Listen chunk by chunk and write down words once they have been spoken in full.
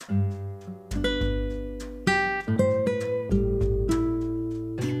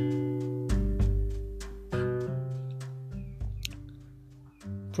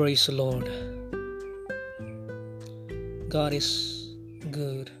Praise the Lord. God is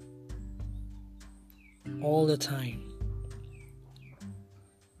good all the time.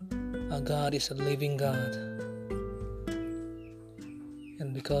 Our God is a living God,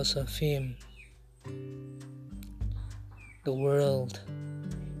 and because of Him, the world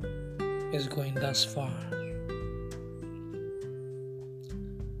is going thus far.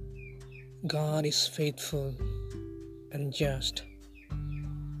 God is faithful and just.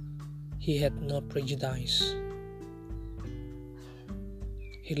 He had no prejudice.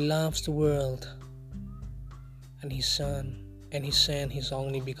 He loves the world, and He sent His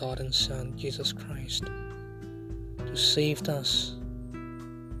only begotten Son, Jesus Christ, to save us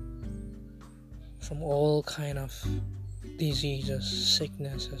from all kind of diseases,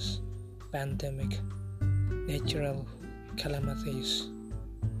 sicknesses, pandemic, natural calamities,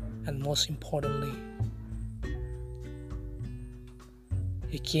 and most importantly,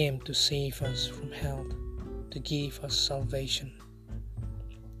 He came to save us from hell, to give us salvation.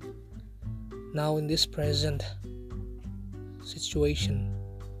 Now in this present situation,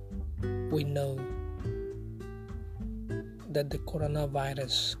 we know that the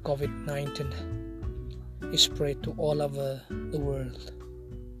coronavirus, COVID-19, is spread to all over the world,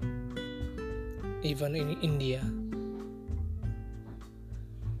 even in India.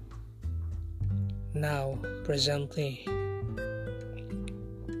 Now, presently,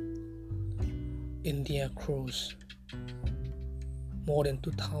 India crossed more than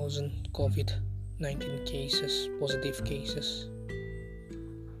 2,000 COVID-19 cases, positive cases,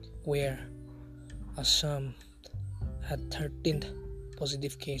 where Assam had 13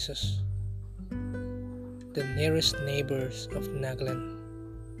 positive cases. The nearest neighbors of Nagaland,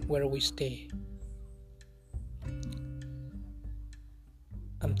 where we stay.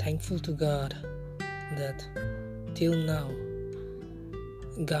 I'm thankful to God that till now,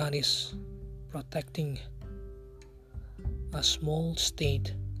 God is protecting a small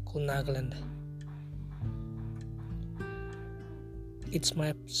state called Nagaland. It's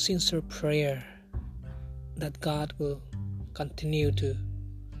my sincere prayer that God will continue to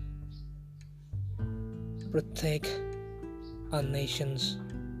protect our nations,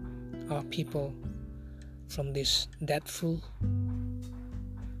 our people from this deathful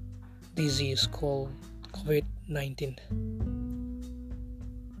disease called COVID-19.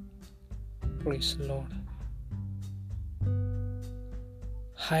 Praise the Lord.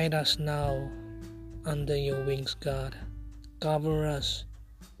 Hide us now under your wings, God. Cover us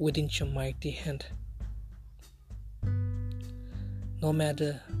within your mighty hand. No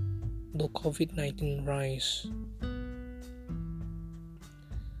matter the COVID-19 rise,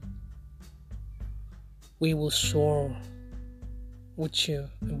 we will soar with you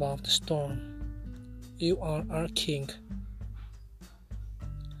above the storm. You are our King,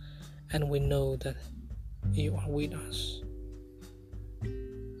 and we know that you are with us.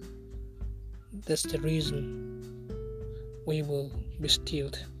 That's the reason we will be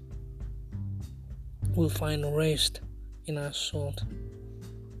stilled. We'll find rest in our soul,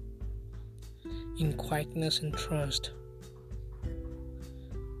 in quietness and trust.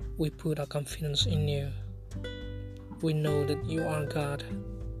 We put our confidence in you. We know that you are God,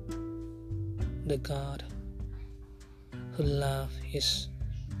 the God who loves His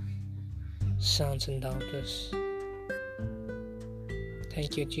sons and daughters.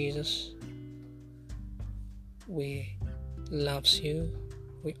 Thank you, Jesus. We love you,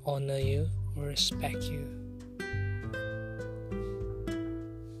 we honor you, we respect you.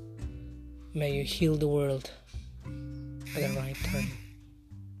 May you heal the world at the right time.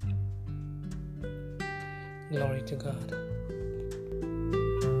 Glory to God.